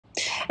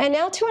And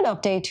now to an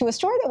update to a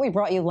story that we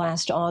brought you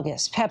last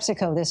August.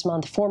 PepsiCo this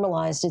month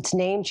formalized its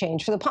name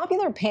change for the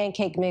popular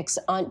pancake mix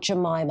Aunt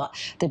Jemima.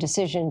 The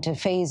decision to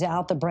phase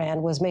out the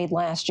brand was made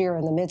last year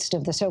in the midst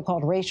of the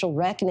so-called racial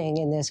reckoning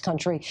in this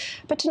country.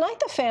 But tonight,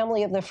 the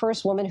family of the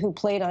first woman who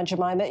played Aunt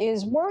Jemima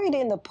is worried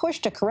in the push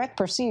to correct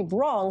perceived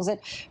wrongs that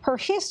her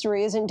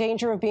history is in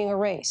danger of being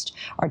erased.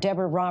 Our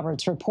Deborah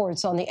Roberts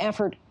reports on the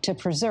effort to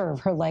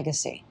preserve her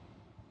legacy.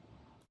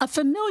 A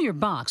familiar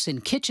box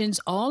in kitchens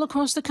all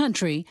across the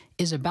country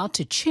is about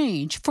to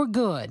change for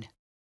good.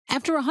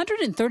 After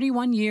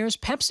 131 years,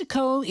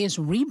 PepsiCo is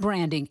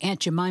rebranding Aunt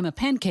Jemima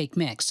pancake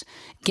mix.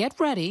 Get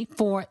ready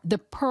for the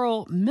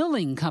Pearl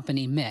Milling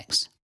Company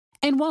mix.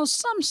 And while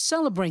some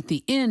celebrate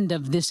the end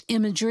of this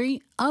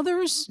imagery,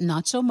 others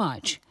not so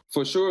much.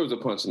 For sure it was a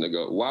punch in the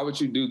gut. Why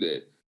would you do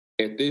that?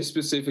 At this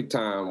specific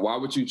time, why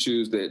would you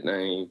choose that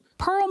name?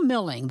 Pearl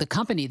Milling, the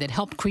company that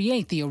helped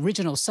create the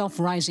original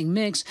self-rising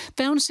mix,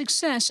 found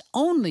success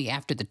only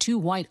after the two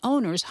white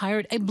owners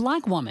hired a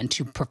black woman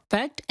to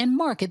perfect and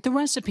market the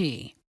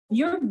recipe.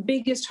 Your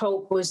biggest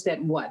hope was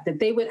that what? That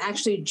they would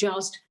actually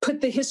just put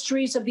the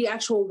histories of the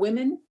actual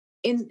women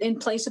in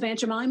place of Aunt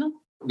Jemima?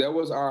 That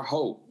was our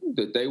hope,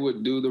 that they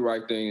would do the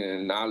right thing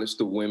and acknowledge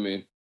the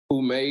women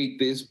who made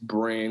this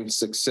brand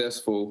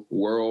successful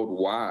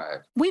worldwide.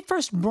 We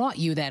first brought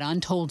you that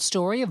untold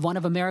story of one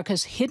of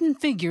America's hidden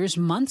figures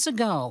months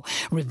ago,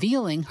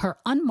 revealing her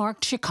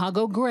unmarked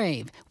Chicago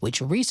grave,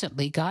 which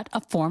recently got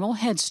a formal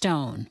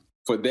headstone.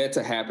 For that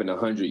to happen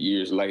 100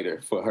 years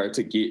later, for her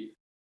to get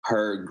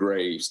her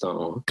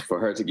gravestone, for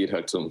her to get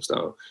her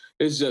tombstone,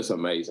 it's just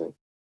amazing.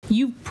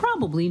 You've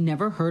probably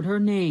never heard her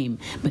name,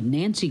 but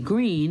Nancy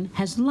Green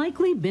has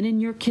likely been in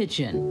your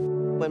kitchen.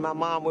 When my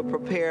mom would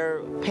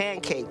prepare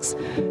pancakes,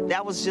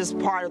 that was just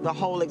part of the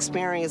whole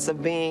experience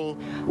of being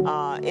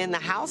in the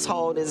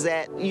household, is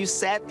that you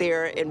sat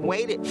there and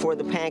waited for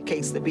the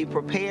pancakes to be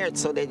prepared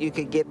so that you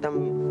could get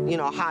them,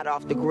 hot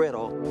off the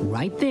griddle.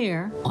 Right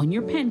there on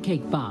your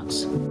pancake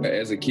box.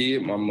 As a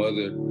kid, my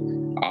mother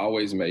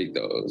always made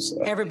those.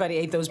 Everybody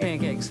ate those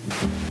pancakes.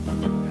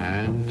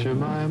 Aunt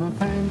Jemima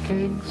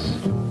pancakes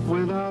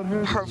without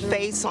her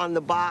face on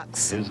the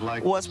box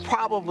was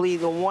probably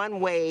the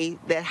one way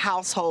that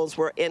households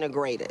were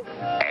integrated.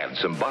 Add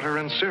some butter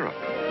and syrup.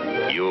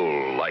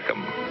 You'll like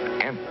 'em.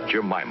 Aunt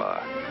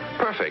Jemima.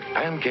 Perfect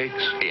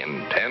pancakes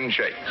in 10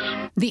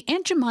 shakes. The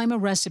Aunt Jemima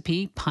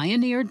recipe,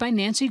 pioneered by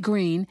Nancy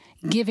Green,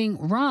 giving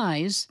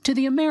rise to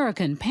the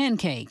American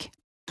pancake.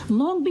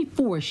 Long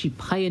before she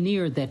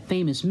pioneered that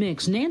famous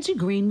mix, Nancy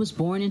Green was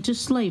born into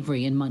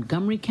slavery in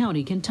Montgomery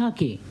County,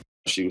 Kentucky.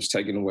 She was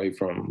taken away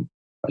from,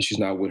 she's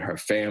not with her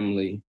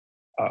family,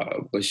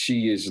 but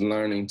she is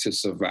learning to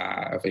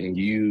survive and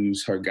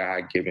use her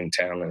God-given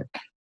talent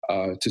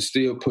to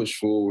still push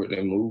forward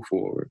and move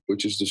forward,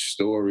 which is the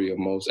story of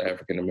most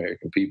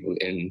African-American people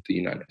in the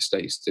United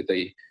States, that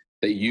they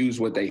used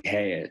what they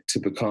had to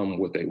become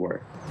what they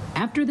were.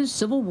 After the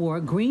Civil War,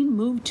 Green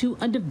moved to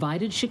a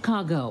divided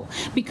Chicago,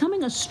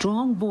 becoming a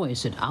strong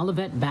voice at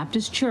Olivet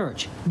Baptist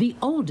Church, the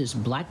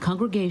oldest black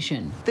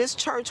congregation. This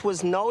church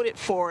was noted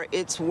for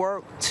its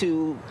work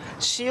to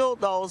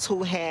shield those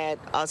who had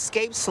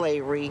escaped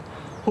slavery,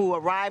 who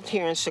arrived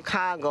here in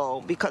Chicago,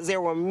 because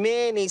there were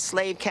many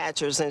slave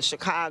catchers in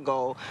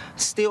Chicago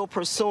still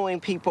pursuing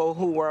people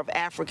who were of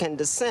African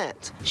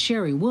descent.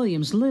 Sherry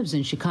Williams lives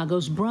in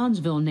Chicago's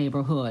Bronzeville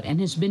neighborhood and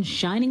has been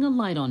shining a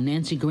light on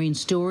Nancy Green's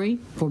story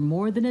for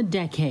more than a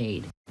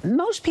decade.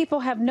 Most people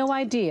have no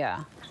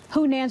idea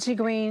who Nancy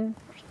Green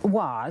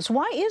was.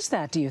 Why is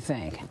that, do you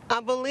think? I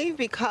believe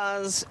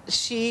because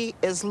she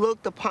is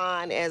looked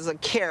upon as a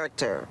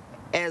character,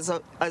 as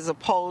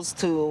opposed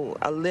to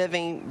a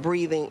living,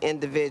 breathing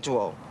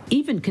individual.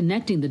 Even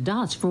connecting the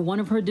dots for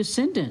one of her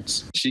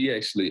descendants. She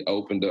actually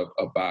opened up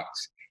a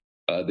box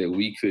that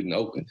we couldn't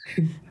open.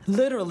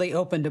 Literally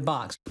opened a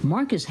box.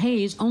 Marcus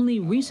Hayes only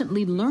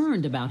recently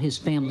learned about his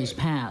family's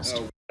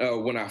past.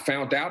 When I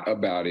found out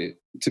about it,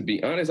 to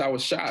be honest, I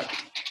was shocked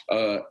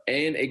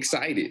and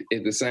excited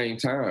at the same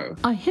time.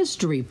 A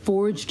history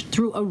forged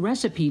through a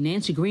recipe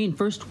Nancy Green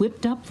first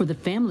whipped up for the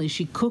family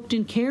she cooked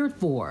and cared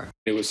for.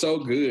 It was so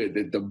good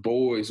that the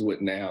boys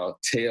would now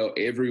tell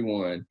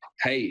everyone,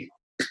 hey,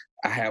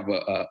 I have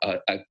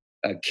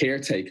a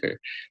caretaker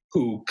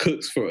who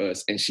cooks for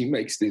us, and she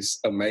makes this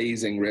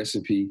amazing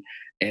recipe,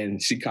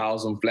 and she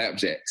calls them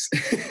flapjacks.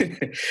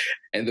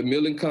 And the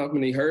milling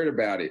company heard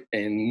about it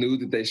and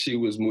knew that she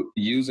was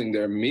using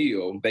their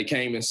meal. They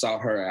came and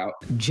sought her out.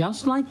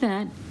 Just like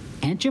that,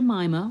 Aunt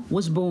Jemima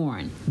was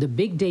born. The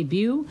big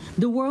debut,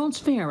 the World's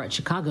Fair at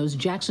Chicago's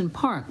Jackson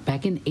Park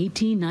back in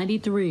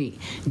 1893.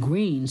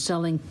 Green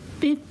selling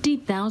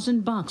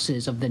 50,000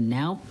 boxes of the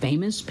now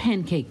famous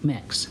pancake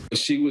mix.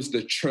 She was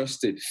the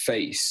trusted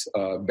face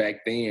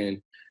back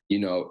then. You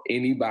know,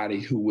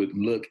 anybody who would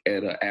look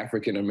at an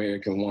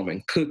African-American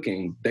woman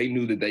cooking, they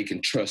knew that they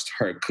can trust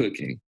her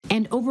cooking.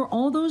 And over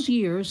all those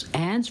years,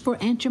 ads for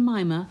Aunt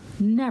Jemima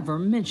never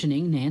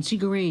mentioning Nancy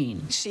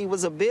Green. She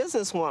was a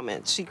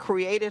businesswoman. She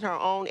created her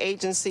own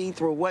agency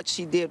through what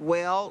she did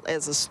well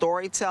as a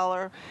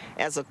storyteller,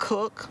 as a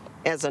cook,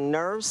 as a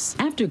nurse.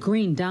 After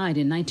Green died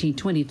in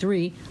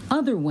 1923,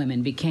 other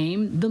women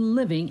became the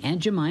living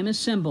Aunt Jemima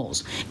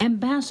symbols,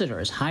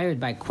 ambassadors hired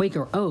by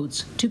Quaker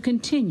Oats to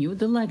continue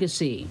the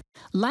legacy.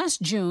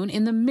 Last June,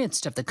 in the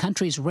midst of the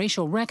country's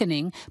racial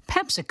reckoning,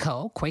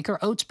 PepsiCo, Quaker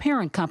Oats'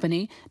 parent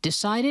company,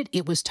 decided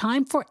it was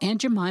time for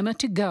Aunt Jemima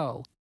to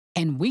go.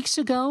 And weeks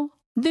ago,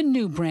 the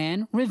new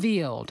brand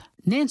revealed.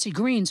 Nancy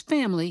Green's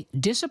family,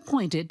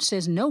 disappointed,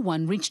 says no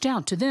one reached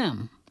out to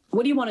them.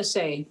 What do you want to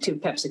say to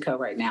PepsiCo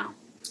right now?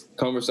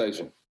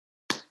 Conversation.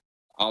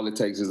 All it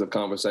takes is a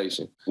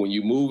conversation. When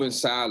you move in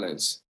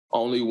silence,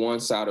 only one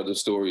side of the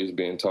story is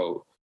being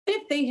told.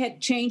 If they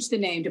had changed the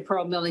name to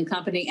Pearl Milling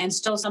Company and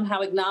still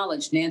somehow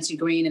acknowledged Nancy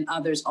Green and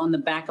others on the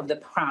back of the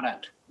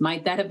product,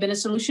 might that have been a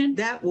solution?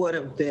 That would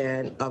have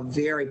been a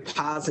very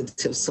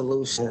positive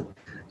solution.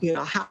 You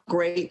know, how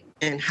great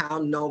and how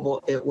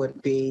noble it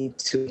would be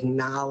to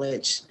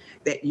acknowledge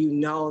that you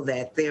know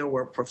that there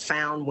were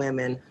profound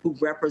women who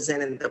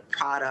represented the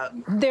product.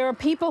 There are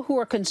people who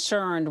are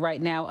concerned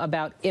right now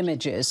about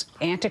images,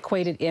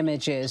 antiquated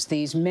images,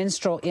 these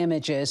minstrel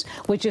images,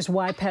 which is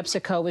why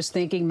PepsiCo is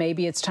thinking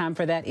maybe it's time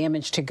for that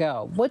image to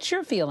go. What's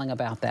your feeling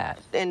about that?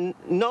 In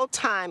no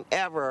time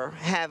ever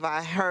have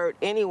I heard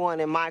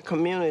anyone in my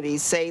community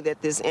say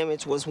that this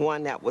image was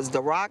one that was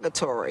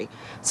derogatory.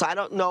 So I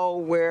don't know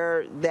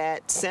where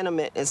that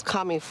sentiment is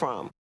coming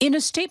from. In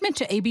a statement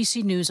to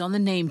ABC News on the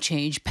name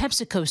change,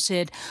 PepsiCo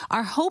said,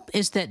 "Our hope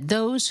is that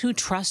those who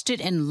trusted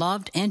and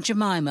loved Aunt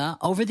Jemima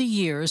over the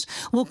years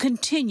will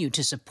continue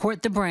to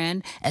support the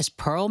brand as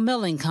Pearl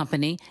Milling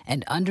Company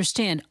and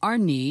understand our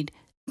need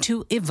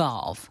to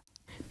evolve."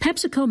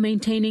 PepsiCo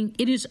maintaining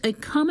it is a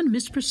common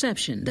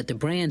misperception that the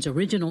brand's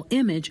original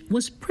image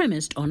was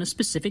premised on a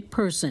specific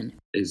person.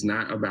 It's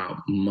not about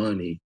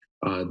money.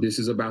 This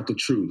is about the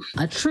truth.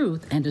 A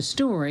truth and a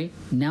story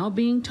now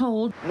being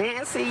told.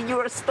 Nancy,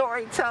 you're a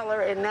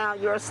storyteller, and now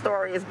your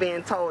story is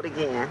being told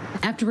again.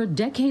 After a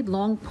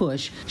decade-long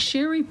push,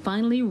 Sherry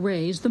finally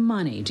raised the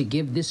money to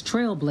give this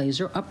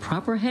trailblazer a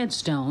proper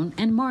headstone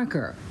and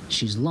marker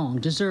she's long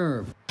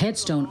deserved.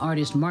 Headstone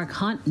artist Mark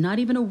Hunt not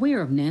even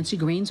aware of Nancy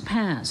Green's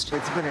past.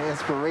 It's been an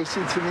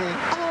inspiration to me,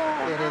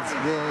 and it's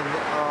been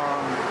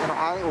an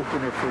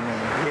eye-opener for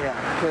me. Yeah,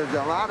 because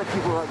a lot of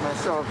people like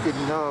myself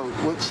didn't know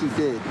what she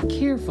did.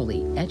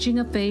 Carefully etching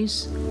a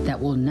face that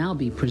will now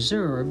be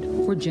preserved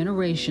for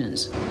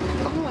generations.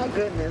 Oh my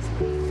goodness.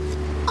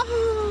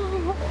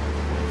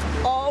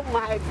 Oh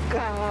my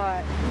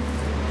God.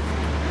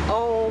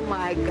 Oh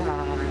my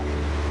God.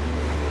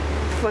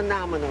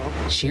 Phenomenal.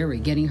 Sherry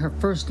getting her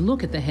first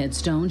look at the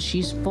headstone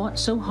she's fought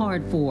so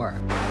hard for.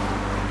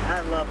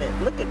 I love it.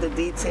 Look at the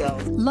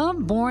details.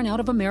 Love born out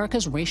of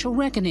America's racial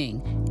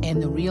reckoning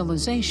and the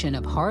realization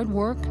of hard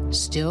work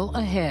still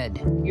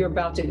ahead. You're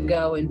about to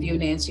go and view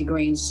Nancy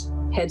Green's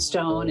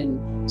headstone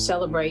and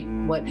celebrate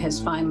what has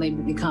finally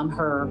become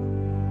her,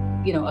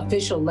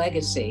 official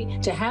legacy.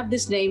 To have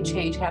this name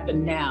change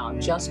happen now,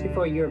 just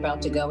before you're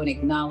about to go and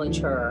acknowledge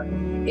her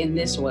in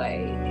this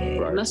way,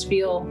 it must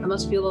feel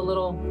a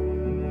little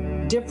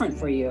different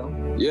for you.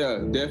 Yeah,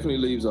 definitely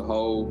leaves a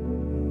hole.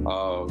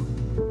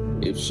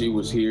 If she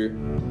was here,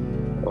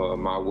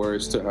 my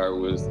words to her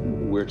was,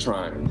 we're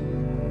trying.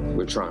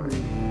 We're trying.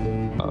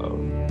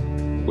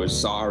 We're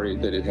sorry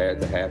that it had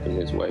to happen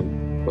this way,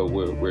 but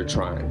we're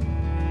trying.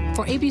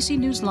 For ABC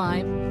News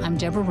Live, I'm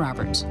Deborah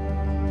Roberts.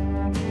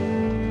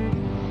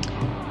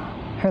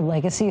 Her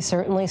legacy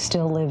certainly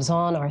still lives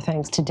on. Our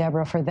thanks to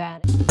Deborah for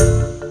that.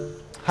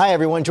 Hi,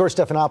 everyone. George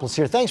Stephanopoulos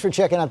here. Thanks for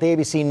checking out the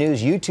ABC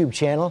News YouTube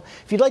channel.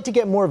 If you'd like to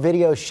get more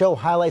videos, show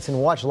highlights, and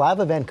watch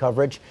live event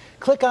coverage,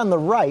 click on the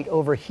right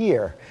over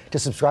here to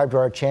subscribe to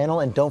our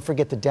channel. And don't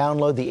forget to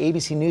download the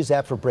ABC News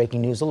app for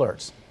breaking news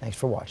alerts. Thanks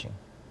for watching.